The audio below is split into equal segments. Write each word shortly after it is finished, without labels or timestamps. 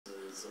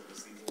weaknesses of the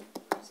season,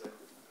 would you say?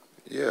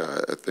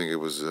 Yeah, I think it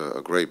was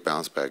a great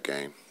bounce back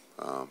game.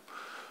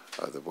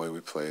 The way we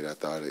played, I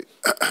thought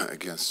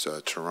against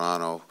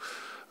Toronto,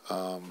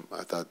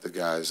 I thought the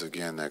guys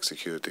again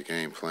executed the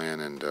game plan,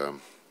 and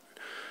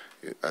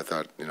I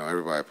thought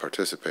everybody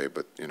participated,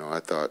 but I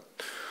thought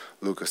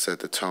Luka set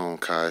the tone,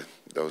 Kai,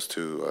 those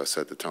two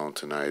set the tone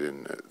tonight,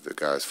 and the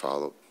guys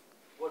followed.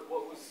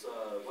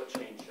 What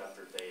changed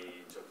after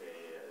they took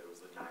it was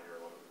the 9 or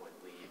 11 point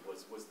lead?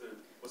 Was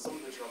some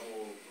of the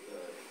trouble the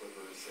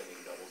Clippers sending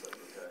doubles at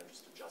Luka and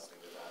just adjusting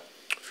to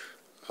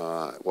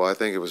that? Well, I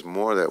think it was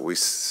more that we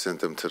sent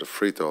them to the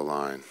free throw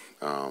line.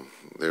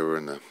 They were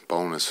in the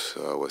bonus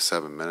with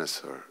 7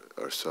 minutes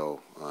or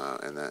so,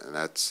 and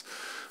that's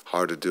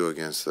hard to do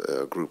against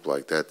a group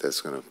like that.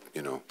 That's going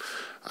to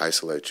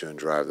isolate you and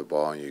drive the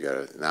ball, and you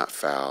got to not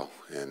foul.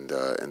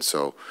 And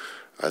so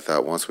I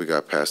thought once we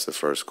got past the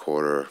first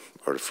quarter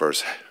or the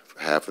first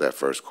half of that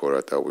first quarter,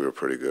 I thought we were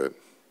pretty good.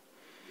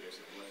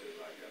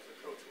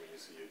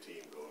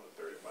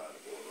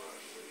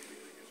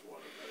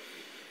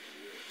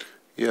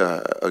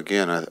 Yeah,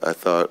 again, I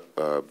thought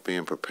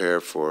being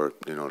prepared for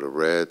the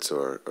Reds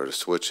or the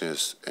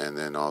switches, and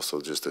then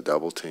also just the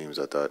double teams.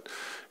 I thought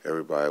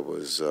everybody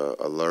was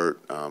alert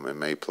and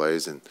made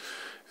plays, and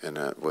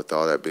with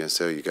all that being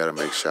said, you got to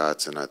make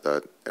shots, and I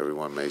thought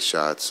everyone made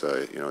shots.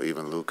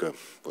 Even Luka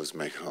was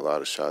making a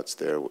lot of shots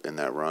there in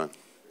that run.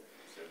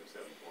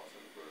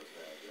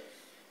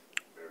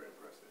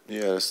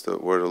 Yeah, that's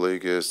where the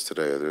league is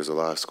today. There's a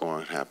lot of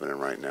scoring happening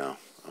right now.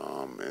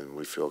 And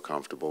we feel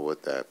comfortable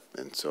with that.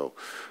 And so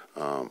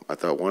I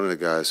thought one of the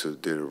guys who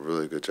did a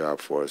really good job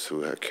for us,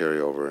 who had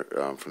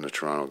carryover from the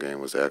Toronto game,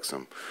 was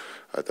Exum.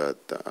 I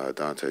thought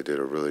Dante did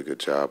a really good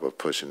job of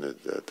pushing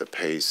the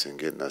pace and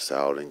getting us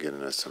out and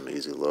getting us some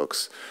easy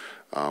looks.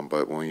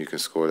 But when you can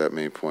score that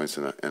many points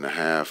in a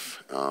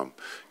half,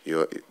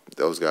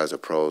 those guys are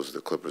pros.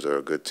 The Clippers are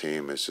a good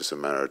team. It's just a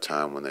matter of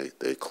time when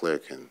they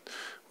click, and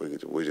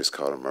we just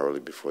caught them early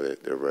before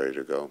they're ready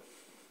to go.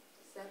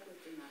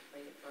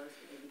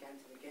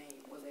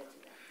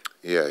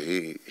 Yeah,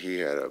 he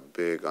had a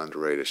big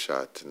underrated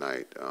shot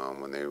tonight.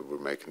 When they were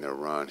making their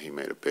run, he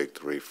made a big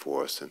three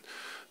for us, and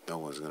no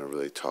one's going to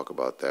really talk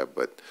about that.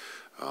 But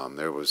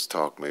there was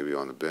talk maybe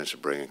on the bench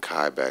of bringing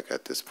Kai back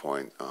at this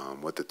point.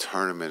 With the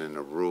tournament and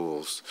the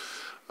rules,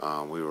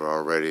 we were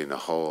already in the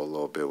hole a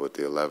little bit with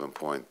the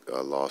 11-point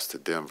loss to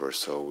Denver,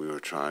 so we were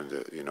trying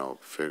to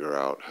figure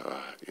out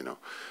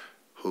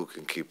who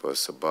can keep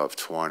us above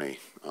 20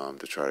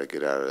 to try to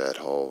get out of that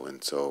hole.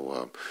 And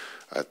so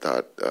I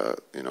thought,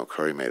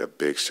 Curry made a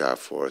big shot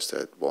for us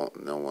that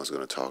no one's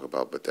going to talk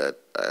about, but that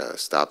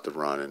stopped the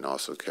run and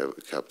also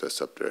kept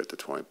us up there at the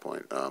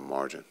 20-point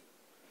margin.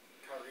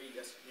 Kyrie,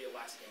 yesterday,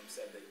 last game,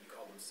 said that you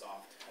called them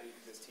soft. How do you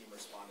think this team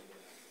responded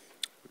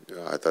to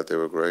that? Yeah, I thought they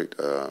were great.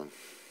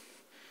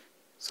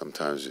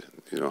 Sometimes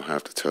you don't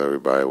have to tell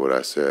everybody what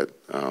I said.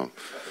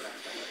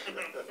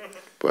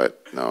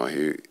 But no,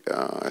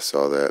 I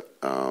saw that.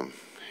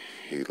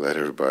 He let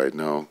everybody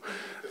know.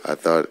 I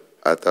thought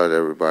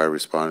everybody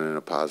responded in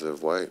a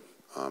positive way.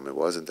 It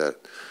wasn't that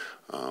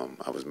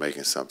I was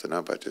making something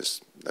up.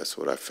 That's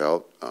what I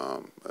felt.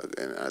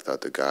 And I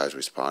thought the guys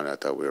responded. I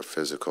thought we were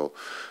physical.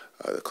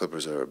 The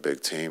Clippers are a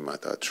big team. I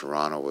thought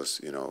Toronto was,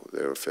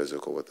 they were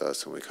physical with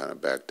us, and we kind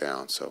of backed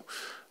down. So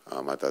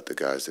I thought the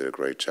guys did a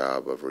great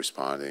job of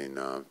responding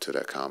to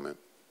that comment.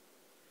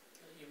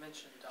 You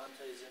mentioned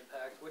Dante's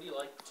impact. What do you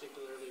like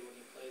particularly when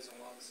he plays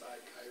alongside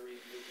Kyrie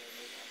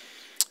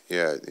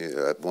and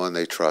Luka? Yeah, one,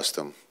 they trust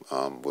him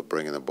with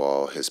bringing the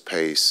ball. His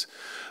pace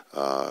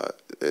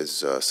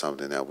is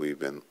something that we've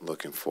been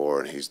looking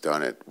for, and he's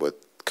done it with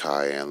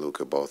Kai and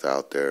Luka both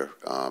out there.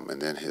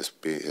 And then his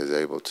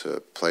able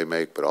to play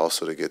make, but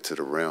also to get to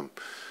the rim.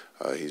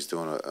 He's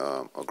doing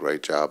a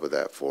great job of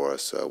that for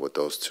us with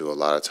those two. A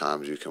lot of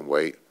times you can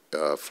wait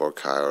for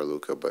Kai or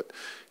Luka, but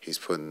he's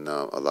putting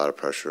a lot of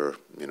pressure,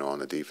 on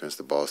the defense.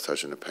 The ball's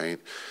touching the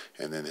paint,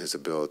 and then his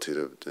ability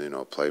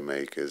to, play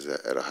make is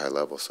at a high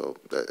level. So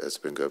that's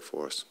been good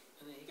for us.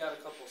 And then he got a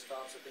couple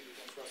stops, I think,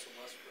 against Russell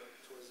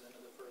Westbrook towards the end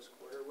of the first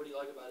quarter. What do you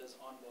like about his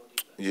on-ball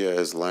defense? Yeah,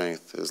 his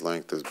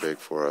length is big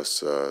for us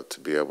to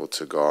be able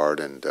to guard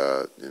and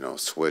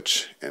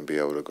switch and be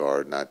able to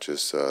guard not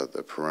just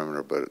the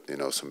perimeter, but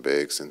some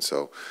bigs. And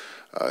so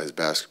his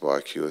basketball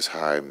IQ is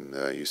high,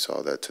 and you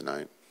saw that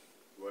tonight.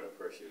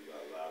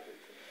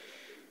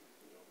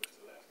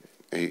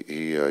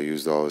 He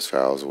used all his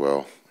fouls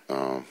well.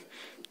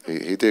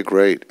 He did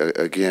great.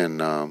 Again,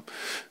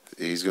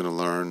 he's going to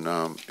learn,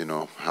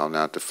 how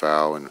not to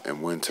foul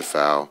and when to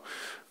foul.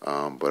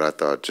 But I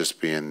thought just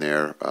being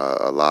there,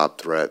 a lob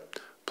threat,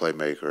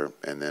 playmaker,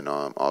 and then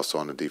also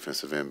on the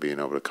defensive end, being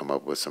able to come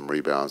up with some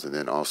rebounds. And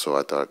then also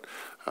I thought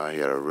he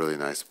had a really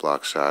nice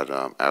block shot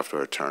after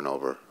a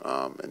turnover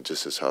and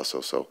just his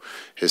hustle. So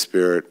his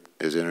spirit,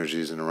 his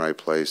energy is in the right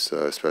place,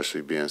 especially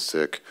being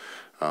sick.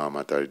 I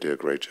thought he did a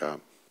great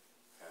job.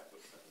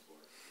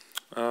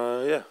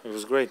 Yeah, it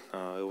was great.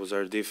 It was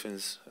our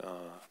defense,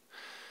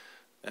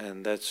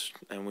 and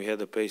we had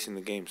the pace in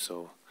the game.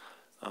 So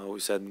We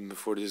said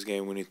before this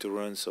game we need to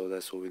run, so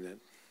that's what we did.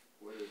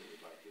 What is it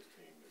about this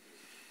team that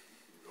just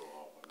you go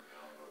off? I mean,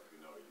 I don't know if you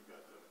know you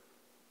got the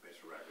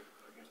best record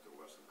against the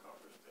Western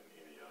Conference than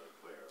any other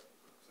player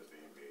since the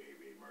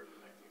NBA merged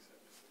in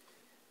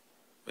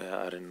 1976. Yeah,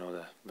 I didn't know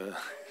that, but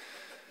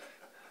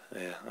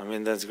yeah, I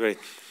mean that's great.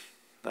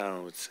 I don't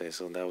know what to say,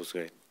 so that was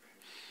great.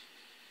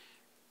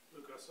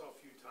 Luka, I saw a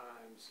few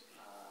times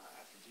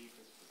after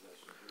defense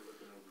possessions, you're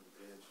looking over the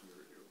bench and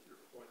you're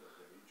pointing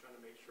at them. You're trying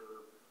to make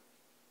sure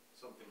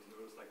something's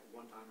noticed. Like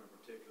one time in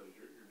particular,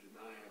 you're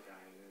denying a guy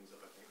and it ends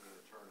up, I think, being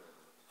a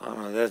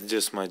turnover. That's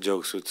just my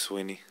jokes with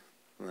Sweeney.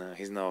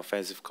 He's now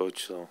offensive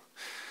coach, so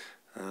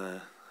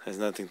has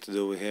nothing to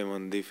do with him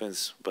on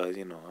defense. But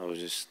you know, I was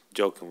just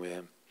joking with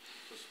him.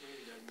 So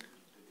Sweeney, then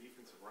the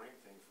defensive rank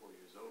thing for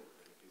you is over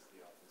if he's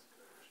the offensive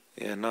coach.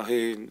 Yeah, now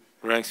he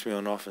ranks me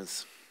on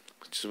offense,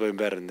 which is way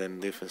better than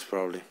defense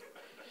probably.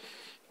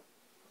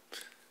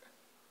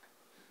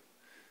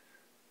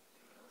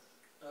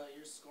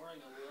 You're scoring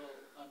a little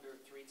under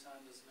 3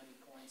 times as many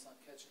points on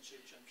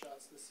catch-and-shoot jump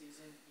shots this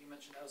season. You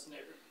mentioned that was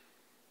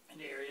an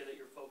area that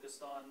you're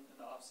focused on in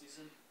the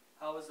offseason.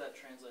 How has that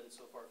translated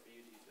so far for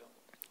you, do you feel?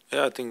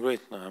 Yeah, I think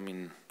great. I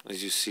mean,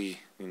 as you see,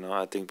 you know,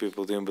 I think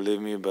people didn't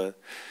believe me, but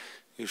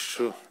it's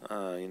true.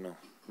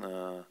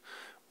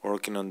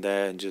 Working on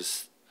that and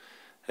just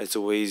it's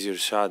a way easier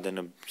shot than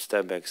a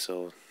step back.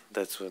 So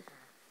that's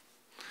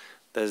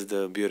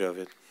the beauty of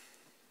it.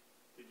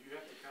 Did you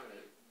have to kind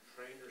of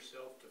train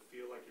yourself to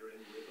feel like you're in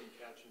rhythm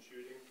catch and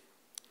shooting?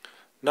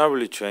 Not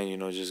really train, you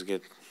know, just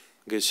get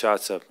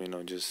shots up, you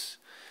know, just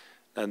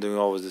not doing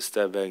always the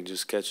step back,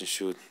 just catch and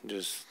shoot,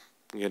 just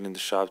getting the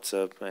shots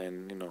up,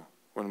 and you know,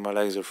 when my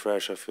legs are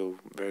fresh, I feel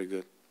very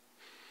good.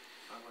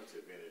 How much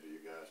advantage do you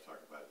guys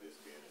talk about this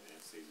being an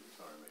in-season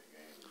tournament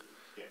game?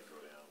 You can't go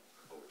down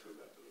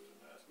 0-2 after losing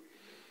last week.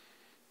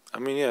 I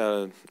mean,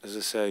 yeah, as I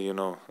said, you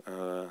know,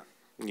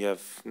 you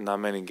have not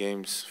many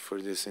games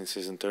for this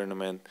in-season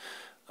tournament,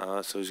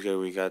 so it's good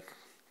we got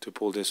to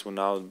pull this one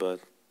out, but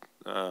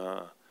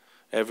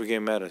every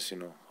game matters, you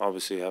know.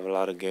 Obviously, you have a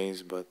lot of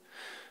games, but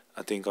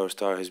I think our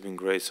start has been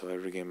great, so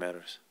every game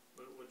matters.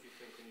 What did you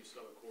think when you saw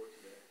the court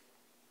today?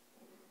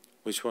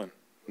 Which one?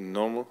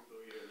 Normal?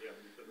 Yeah,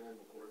 the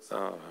normal court.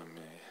 Oh, I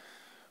mean,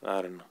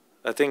 I don't know.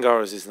 I think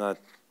ours is not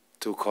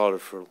too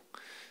colorful,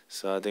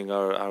 so I think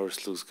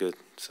ours looks good.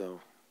 So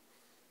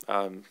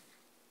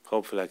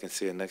hopefully I can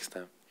see it next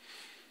time.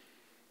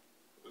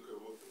 Luka,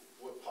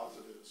 what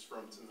positives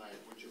from tonight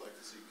would you like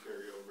to see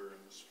carry over in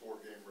this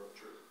 4-game road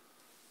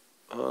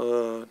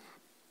trip?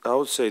 I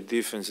would say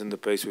defense and the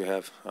pace we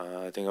have.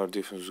 I think our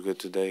defense was good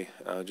today,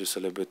 just a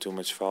little bit too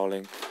much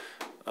fouling.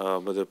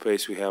 But the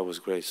pace we had was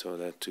great, so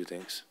that's 2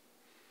 things.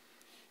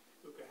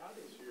 Luka, how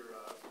does your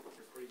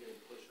pregame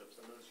push-ups?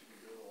 I noticed you've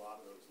been doing a lot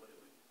of those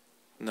lately.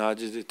 No, I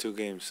just did 2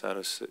 games out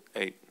of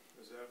 8,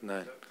 9.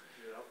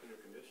 You're helping your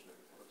conditioning,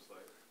 it looks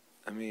like.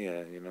 I mean,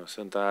 yeah, you know,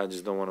 sometimes I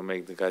just don't want to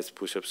make the guys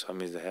push-ups. I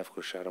miss the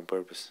half-court shot on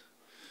purpose.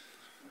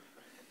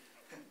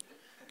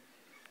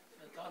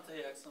 Dante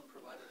Exum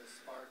provided a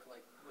spark,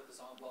 like with his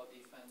on-ball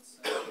defense,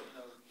 and you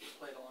know,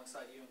 played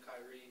alongside you and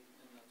Kyrie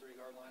in the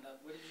 3-guard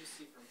lineup. What did you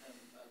see from him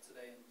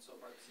today and so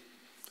far this season?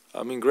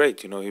 I mean,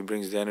 great. You know, he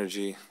brings the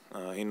energy.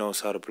 He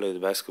knows how to play the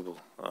basketball.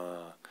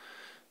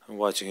 I'm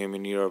watching him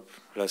in Europe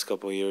last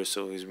couple of years,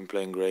 so he's been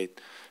playing great.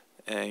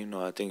 And you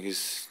know, I think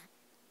he's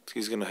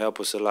gonna help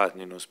us a lot.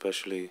 You know,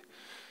 especially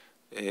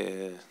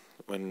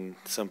when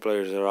some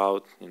players are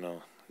out. You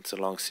know, it's a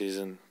long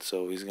season,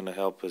 so he's gonna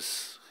help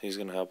us. He's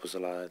gonna help us a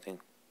lot, I think.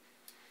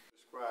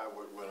 Describe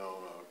what went on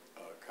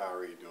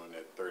Kyrie during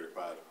that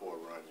 35-4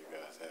 run you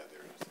guys had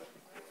there in the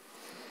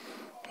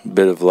second.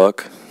 Bit of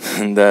luck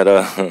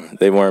that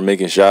they weren't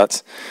making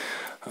shots.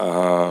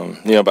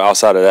 But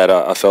outside of that,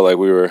 I felt like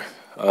we were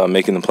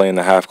making them play in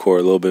the half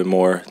court a little bit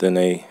more than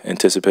they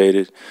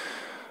anticipated.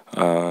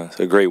 It's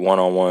a great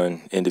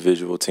one-on-one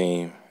individual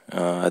team.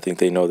 I think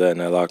they know that in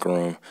that locker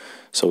room.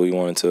 So we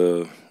wanted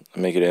to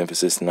make it an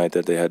emphasis tonight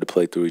that they had to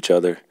play through each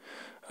other.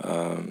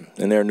 And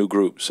they're a new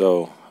group,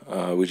 so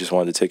we just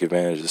wanted to take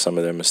advantage of some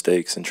of their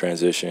mistakes in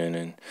transition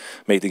and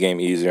make the game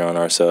easier on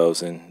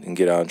ourselves and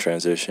get out in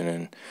transition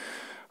and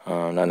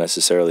not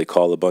necessarily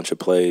call a bunch of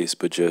plays,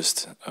 but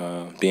just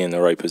be in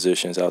the right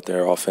positions out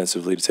there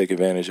offensively to take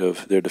advantage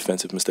of their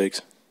defensive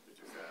mistakes.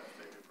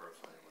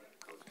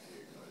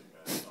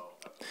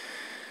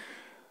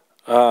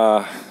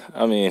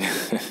 I mean,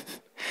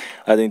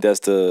 I think that's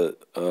the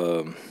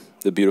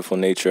beautiful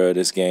nature of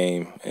this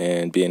game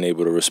and being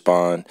able to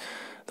respond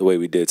the way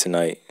we did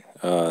tonight.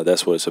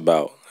 That's what it's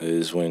about,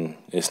 is when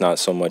it's not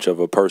so much of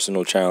a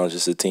personal challenge,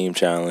 it's a team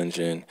challenge,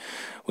 and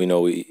we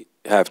know we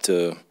have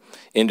to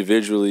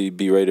individually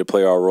be ready to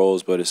play our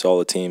roles, but it's all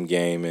a team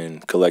game,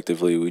 and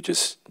collectively we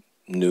just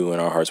knew in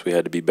our hearts we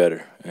had to be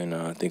better, and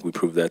I think we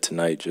proved that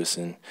tonight just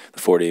in the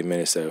 48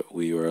 minutes that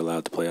we were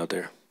allowed to play out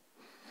there.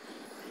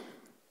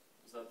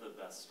 Was that the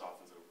best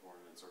offensive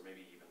performance, or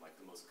maybe even like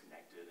the most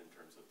connected in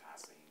terms of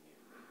passing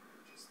and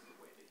just the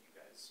way that you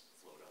guys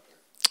flowed out there?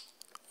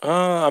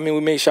 I mean,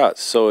 we made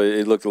shots, so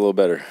it looked a little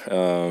better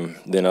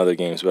than other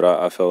games. But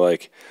I felt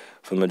like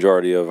for the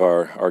majority of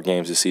our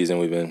games this season,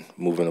 we've been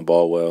moving the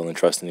ball well and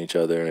trusting each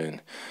other.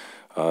 And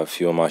a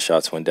few of my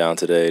shots went down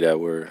today that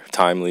were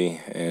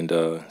timely, and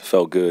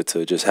felt good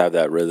to just have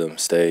that rhythm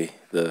stay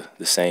the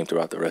same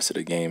throughout the rest of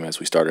the game as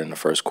we started in the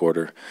first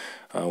quarter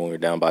when we were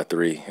down by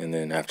 3. And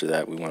then after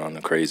that, we went on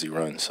a crazy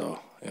run. So,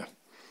 yeah.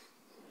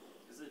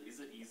 Is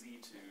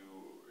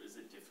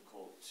it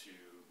difficult to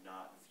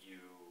not view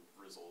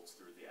results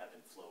through the ebb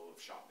and flow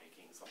of shot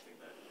making, something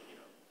that,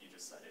 you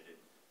just said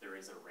there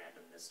is a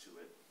randomness to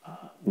it?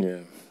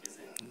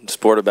 Yeah.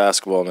 Sport of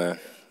basketball, man.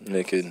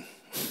 Make it.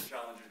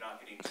 Challenge of not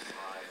getting too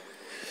high with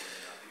the lead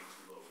and not getting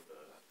too low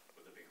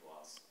with the big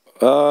loss.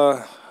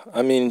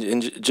 I mean,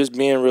 and just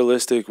being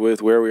realistic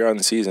with where we are in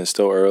the season,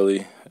 still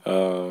early.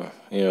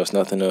 It's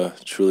nothing to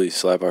truly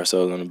slap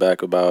ourselves on the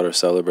back about or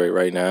celebrate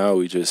right now.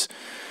 We just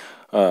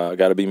got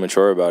to be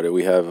mature about it.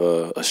 We have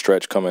a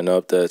stretch coming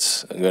up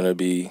that's going to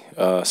be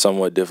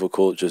somewhat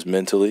difficult just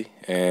mentally,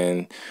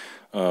 and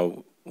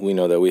we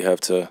know that we have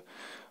to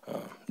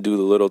do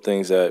the little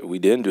things that we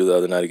didn't do the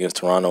other night against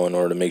Toronto in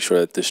order to make sure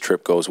that this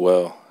trip goes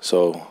well.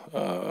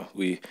 So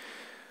we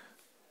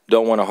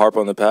don't want to harp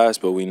on the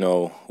past, but we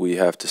know we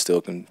have to still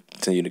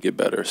continue to get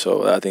better.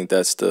 So I think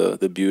that's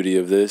the beauty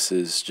of this,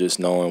 is just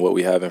knowing what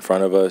we have in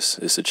front of us.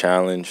 It's a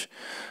challenge,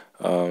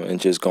 and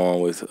just going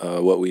with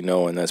what we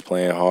know, and that's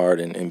playing hard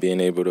and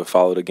being able to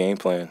follow the game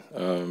plan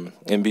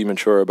and be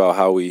mature about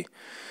how we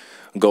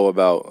go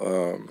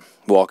about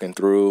walking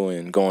through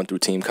and going through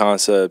team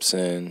concepts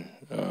and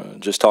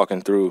just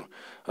talking through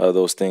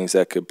those things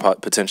that could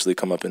potentially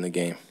come up in the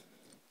game.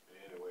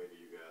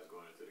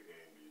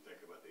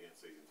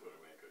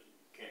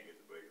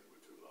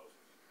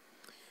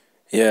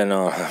 Yeah,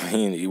 no, I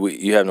mean,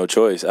 you have no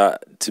choice.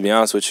 To be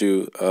honest with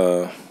you,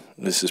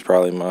 this is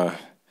probably my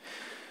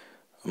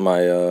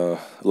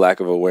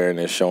lack of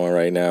awareness showing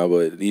right now.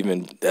 But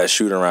even that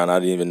shoot around, I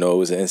didn't even know it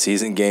was an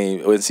in-season game,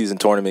 in-season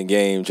tournament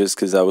game, just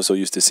because I was so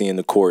used to seeing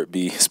the court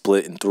be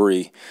split in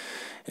 3,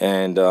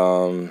 and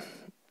kind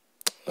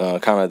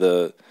of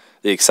the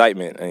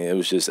excitement. I mean, it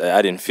was just,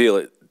 I didn't feel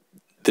it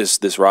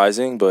this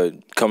rising,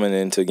 but coming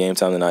into game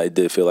time tonight, it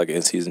did feel like an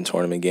in-season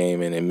tournament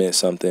game, and it meant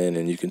something.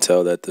 And you can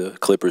tell that the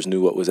Clippers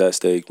knew what was at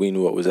stake. We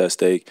knew what was at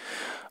stake.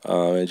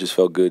 It just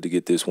felt good to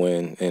get this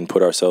win and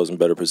put ourselves in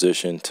better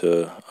position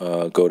to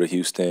go to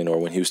Houston, or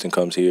when Houston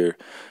comes here,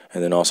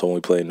 and then also when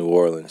we play New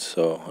Orleans.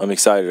 So I'm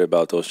excited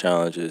about those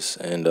challenges,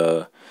 and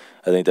I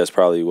think that's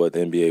probably what the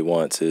NBA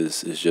wants,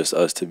 is just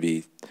us to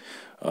be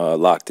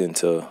locked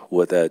into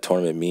what that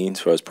tournament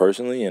means for us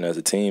personally and as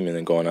a team, and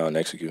then going out and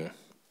executing.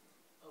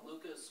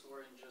 Luka is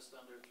scoring just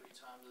under 3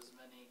 times as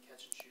many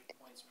catch-and-shoot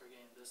points per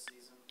game this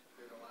season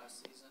compared to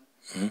last season.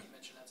 Mm-hmm. You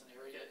mentioned that's an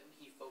area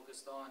he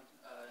focused on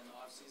in the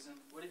offseason.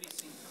 What have you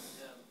seen from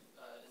him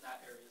in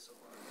that area so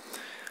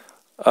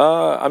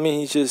far? I mean,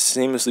 he's just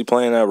seamlessly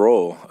playing that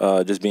role,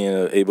 just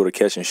being able to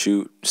catch and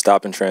shoot,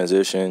 stop in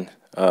transition.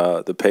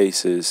 The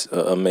pace is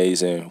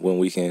amazing when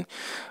we can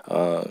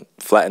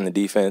flatten the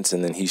defense,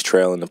 and then he's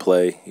trailing the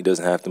play. He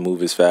doesn't have to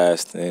move as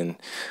fast, and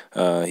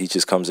he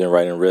just comes in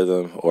right in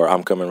rhythm, or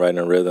I'm coming right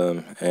in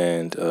rhythm,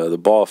 and the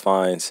ball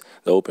finds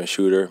the open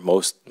shooter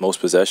most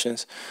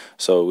possessions.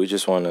 So we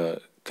just want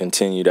to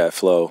continue that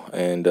flow,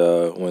 and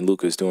when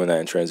Luka's doing that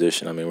in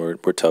transition, I mean,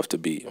 we're tough to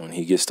beat. When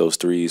he gets those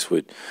threes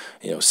with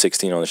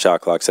 16 on the shot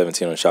clock,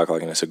 17 on the shot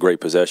clock, and it's a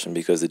great possession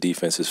because the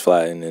defense is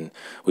flattened, and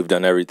we've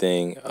done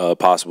everything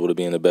possible to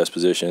be in the best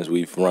positions.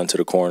 We've run to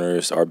the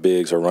corners, our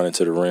bigs are running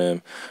to the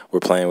rim, we're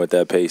playing with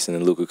that pace, and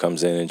then Luka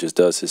comes in and just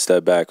does his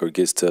step back or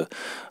gets to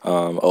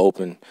an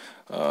open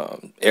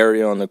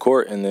area on the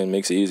court and then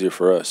makes it easier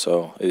for us.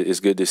 So it's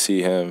good to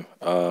see him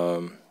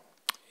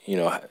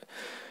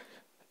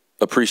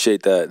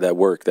appreciate that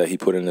work that he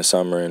put in the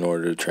summer in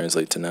order to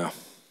translate to now.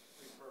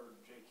 We've heard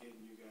J.K.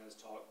 and you guys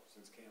talk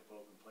since camp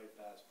open, play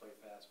fast, play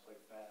fast, play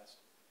fast.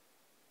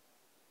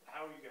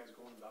 How are you guys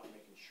going about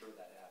making sure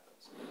that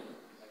happens?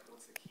 Like,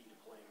 what's the key to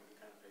playing with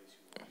the kind of pace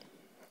you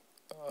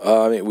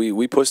want? I mean,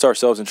 we pushed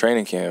ourselves in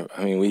training camp.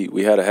 I mean,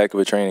 we had a heck of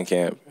a training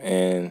camp,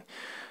 and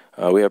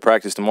we have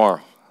practice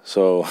tomorrow.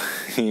 So,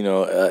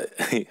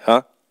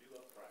 huh?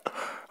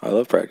 I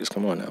love practice.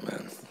 Come on now,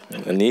 man.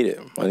 I need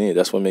it.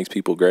 That's what makes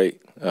people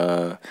great.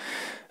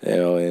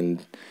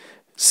 And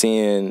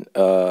seeing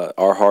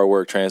our hard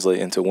work translate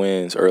into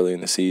wins early in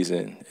the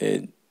season,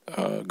 it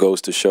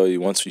goes to show you,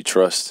 once you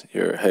trust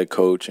your head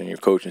coach and your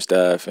coaching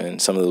staff,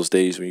 and some of those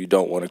days when you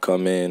don't want to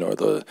come in, or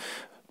the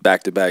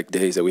back-to-back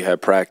days that we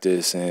had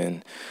practice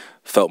and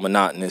felt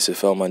monotonous, it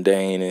felt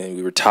mundane, and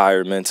we were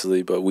tired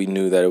mentally, but we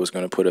knew that it was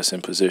going to put us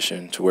in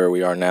position to where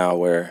we are now,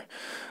 where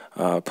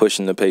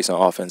pushing the pace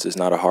on offense is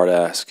not a hard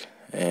ask.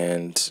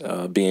 And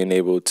being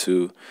able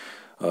to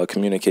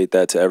communicate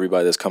that to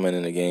everybody that's coming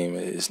in the game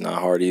is not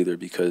hard either,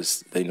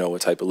 because they know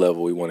what type of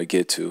level we want to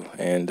get to.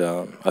 And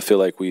I feel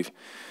like we've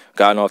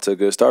gotten off to a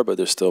good start, but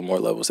there's still more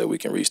levels that we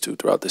can reach to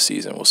throughout the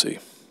season. We'll see.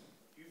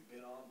 You've been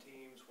on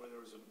teams where there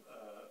was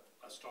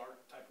a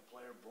start type of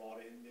player brought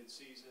in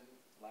mid-season.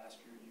 Last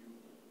year you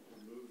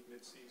removed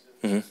mid-season.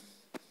 Mm-hmm.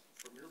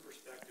 From your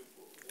perspective,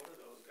 what are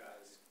those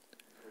guys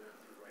going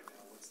through right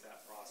now? What's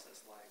that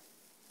process like?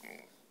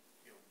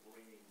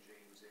 Bringing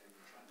James in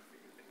and trying to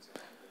figure things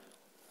out.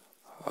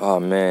 Oh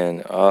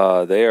man,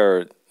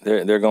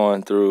 they're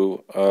going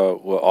through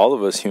what all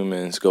of us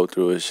humans go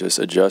through is just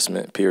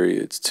adjustment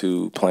periods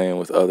to playing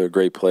with other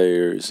great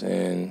players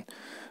and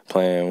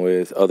playing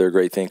with other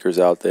great thinkers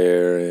out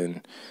there.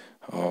 And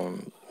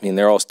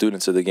they're all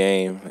students of the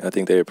game. I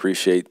think they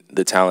appreciate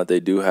the talent they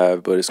do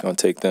have, but it's going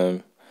to take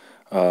them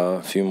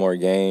a few more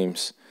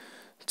games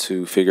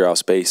to figure out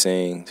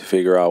spacing, to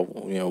figure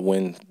out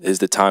when is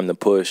the time to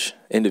push.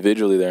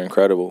 Individually, they're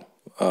incredible.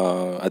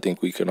 I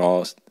think we can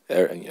all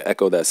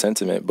echo that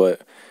sentiment,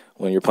 but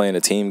when you're playing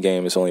a team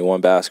game, it's only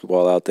one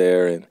basketball out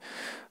there, and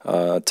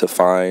to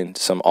find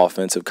some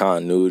offensive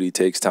continuity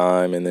takes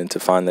time, and then to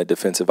find that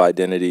defensive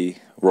identity,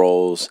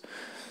 roles,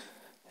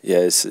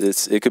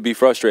 it could be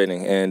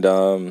frustrating. And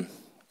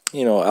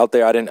out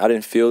there, I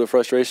didn't feel the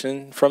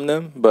frustration from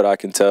them, but I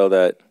can tell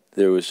that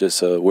there was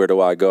just a where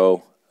do I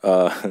go,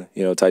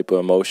 type of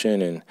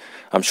emotion, and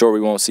I'm sure we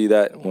won't see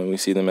that when we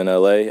see them in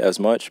LA as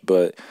much,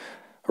 but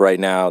right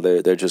now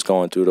they're just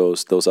going through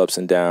those ups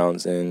and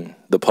downs in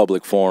the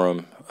public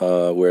forum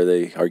where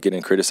they are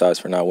getting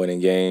criticized for not winning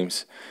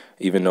games,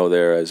 even though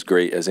they're as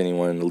great as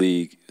anyone in the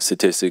league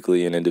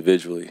statistically and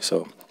individually.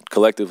 So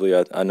collectively,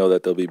 I know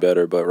that they'll be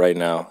better, but right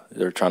now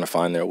they're trying to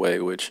find their way,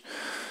 which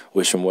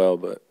wish them well.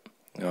 But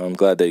I'm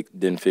glad they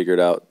didn't figure it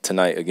out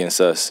tonight against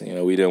us.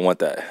 We didn't want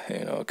that.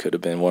 It could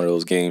have been one of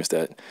those games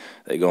that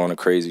they go on a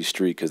crazy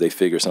streak because they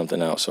figure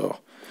something out. So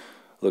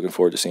looking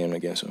forward to seeing them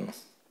again soon.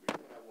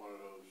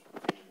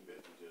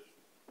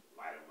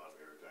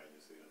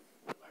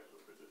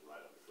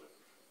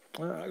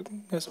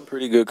 Got some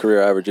pretty good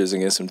career averages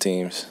against some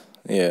teams.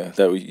 Yeah,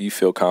 that you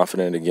feel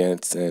confident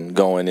against, and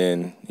going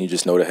in, you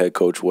just know the head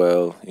coach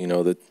well.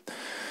 The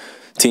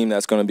team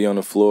that's going to be on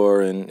the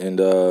floor, and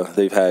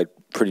they've had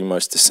pretty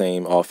much the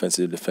same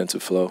offensive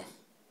defensive flow.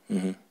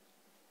 Mm-hmm. You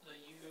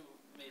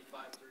made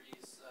 5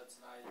 threes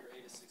tonight. You're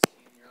 8 of 16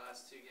 in your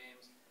last 2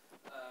 games.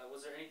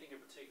 Was there anything in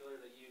particular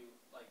that you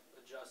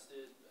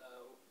adjusted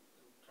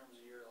in terms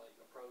of your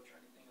approach or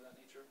anything of that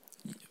nature?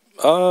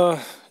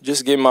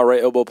 Just getting my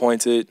right elbow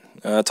pointed.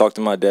 I talked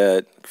to my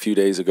dad a few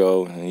days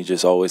ago, and he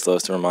just always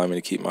loves to remind me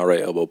to keep my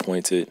right elbow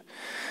pointed.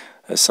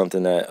 That's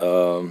something that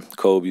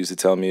Kobe used to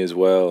tell me as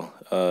well,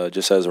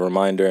 just as a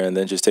reminder, and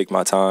then just take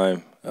my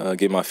time,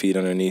 get my feet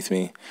underneath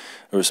me.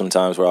 There were some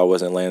times where I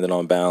wasn't landing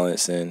on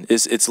balance, and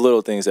it's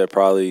little things that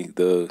probably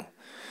the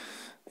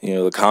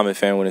common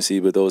fan wouldn't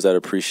see, but those that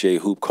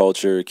appreciate hoop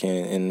culture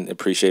and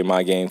appreciate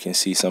my game can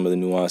see some of the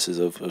nuances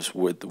of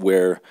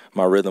where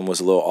my rhythm was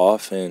a little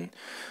off. And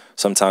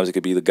sometimes it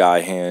could be the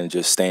guy hand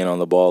just staying on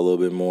the ball a little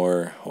bit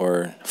more,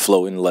 or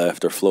floating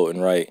left or floating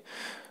right.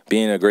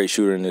 Being a great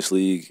shooter in this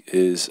league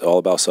is all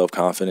about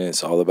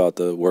self-confidence, all about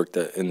the work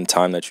and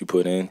time that you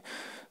put in.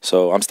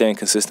 So I'm staying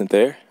consistent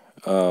there,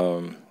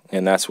 and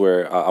that's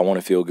where I want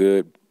to feel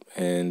good,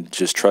 and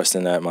just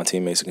trusting that my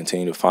teammates will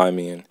continue to find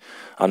me, and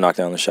I'll knock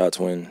down the shots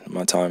when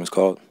my time is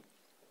called.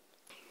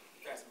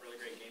 You've had some really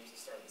great games to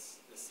start this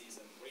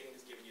season. What do you think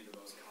has given you the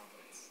most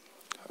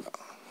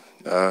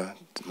confidence?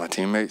 My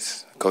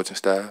teammates, coaching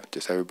staff,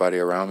 just everybody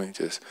around me,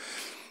 just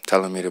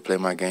telling me to play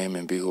my game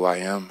and be who I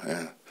am.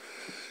 And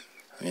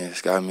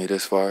it's gotten me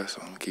this far,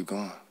 so I'm going to keep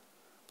going.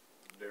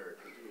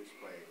 Derrick, could you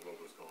explain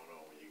what was going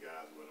on when you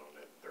guys went on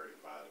that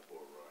 35-4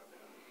 run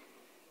now?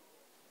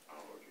 I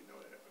don't know if you know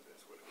that, but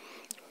that's what it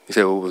was. You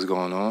said what was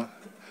going on?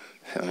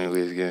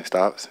 We was getting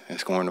stops and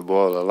scoring the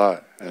ball a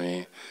lot.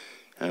 And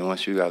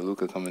once you got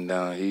Luka coming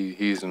down,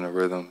 he's in the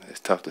rhythm. It's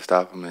tough to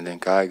stop him. And then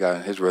Kai got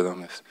in his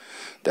rhythm. It's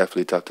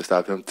definitely tough to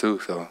stop him too.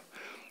 So,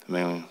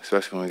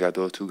 especially when we got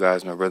those two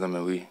guys in the rhythm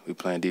and we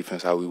playing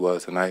defense how we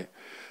was tonight,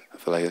 I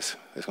feel like it's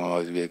going to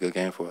always be a good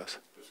game for us.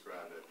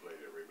 Describe that play,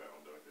 that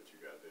rebound dunk that you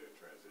got there in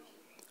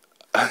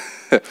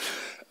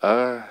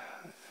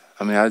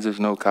transition. I just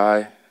know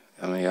Kai.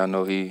 I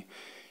know he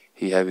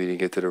heavy to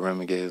get to the rim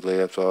and get his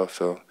layups off.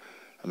 So,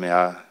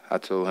 I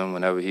told him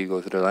whenever he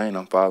goes to the lane,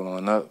 I'm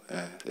following up.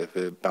 And if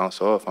it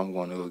bounces off, I'm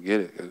going to go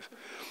get it. Because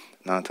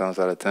 9 times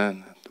out of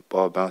 10, the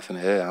ball bouncing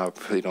the head, I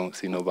really don't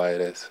see nobody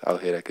that's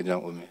out here that can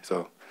jump with me.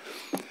 So,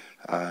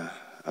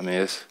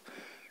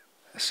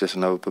 it's just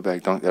another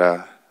putback dunk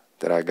that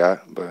I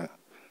got. But,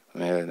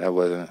 that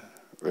wasn't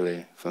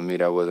really, for me,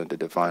 that wasn't the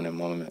defining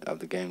moment of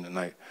the game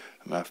tonight.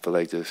 I feel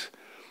like just,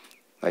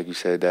 like you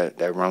said,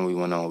 that run we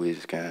went on, we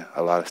just got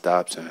a lot of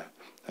stops, and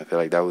I feel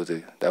like that was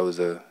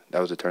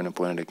a turning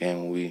point in the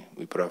game when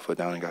we put our foot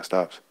down and got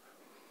stops.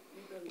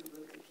 You really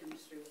built the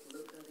chemistry with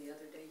Luka the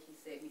other day. He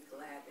said he's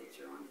glad that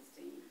you're on his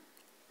team.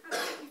 How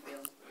does that make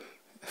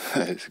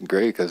you feel? It's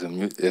great because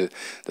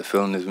the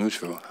feeling is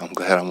mutual. I'm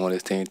glad I'm on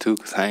his team too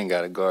because I ain't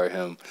got to guard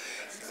him.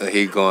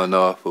 He going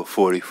off for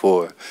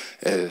 44.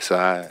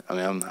 So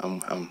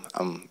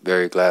I'm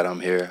very glad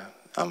I'm here.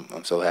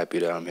 I'm so happy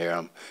that I'm here.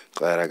 I'm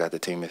glad I got the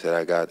teammates that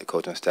I got, the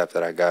coaching staff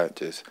that I got,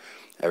 just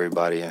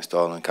everybody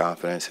installing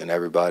confidence in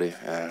everybody.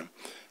 And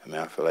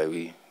I feel like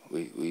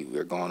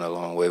we're going a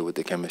long way with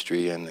the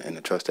chemistry and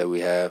the trust that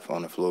we have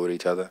on the floor with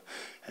each other,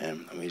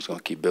 and I mean, just gonna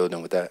keep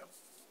building with that.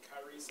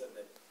 Kyrie said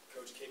that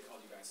Coach K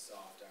called you guys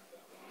soft after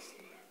that loss to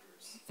the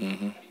Raptors.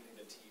 Mm-hmm. How do you think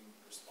the team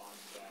responded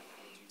to that?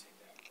 How did you take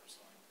that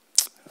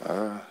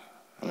personally?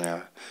 I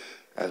mean,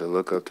 as a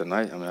look up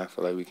tonight, I mean, I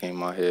feel like we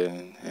came out here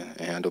and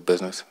handled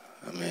business.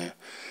 I mean,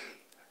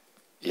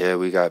 yeah,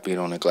 we got beat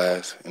on the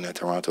glass in that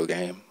Toronto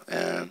game,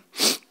 and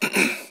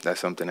that's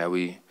something that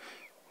we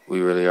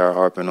really are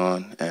harping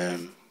on.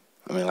 And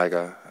I mean, like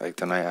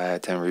tonight, I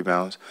had 10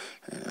 rebounds,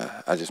 and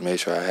I just made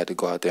sure I had to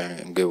go out there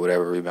and get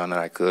whatever rebound that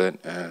I could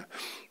and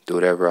do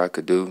whatever I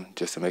could do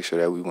just to make sure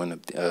that we win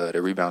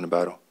the rebounding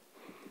battle.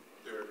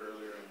 Derrick,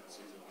 earlier in the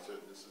season, you said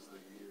this is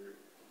the year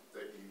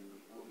that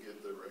you will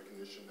get the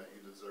recognition that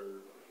you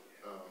deserve.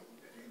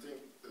 Do you think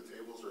the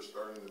tables are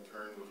starting to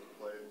turn with the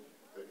play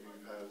that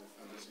you've had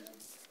in this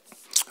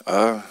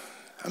season?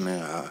 I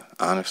mean,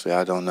 honestly,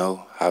 I don't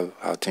know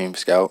how teams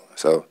scout.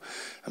 So,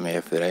 I mean,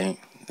 if it ain't,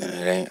 then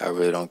it ain't. I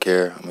really don't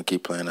care. I'm gonna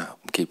keep playing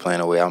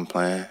the way I'm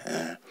playing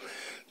and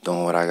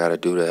doing what I gotta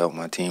do to help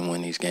my team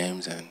win these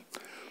games, and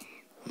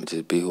I'm gonna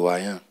just be who I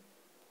am.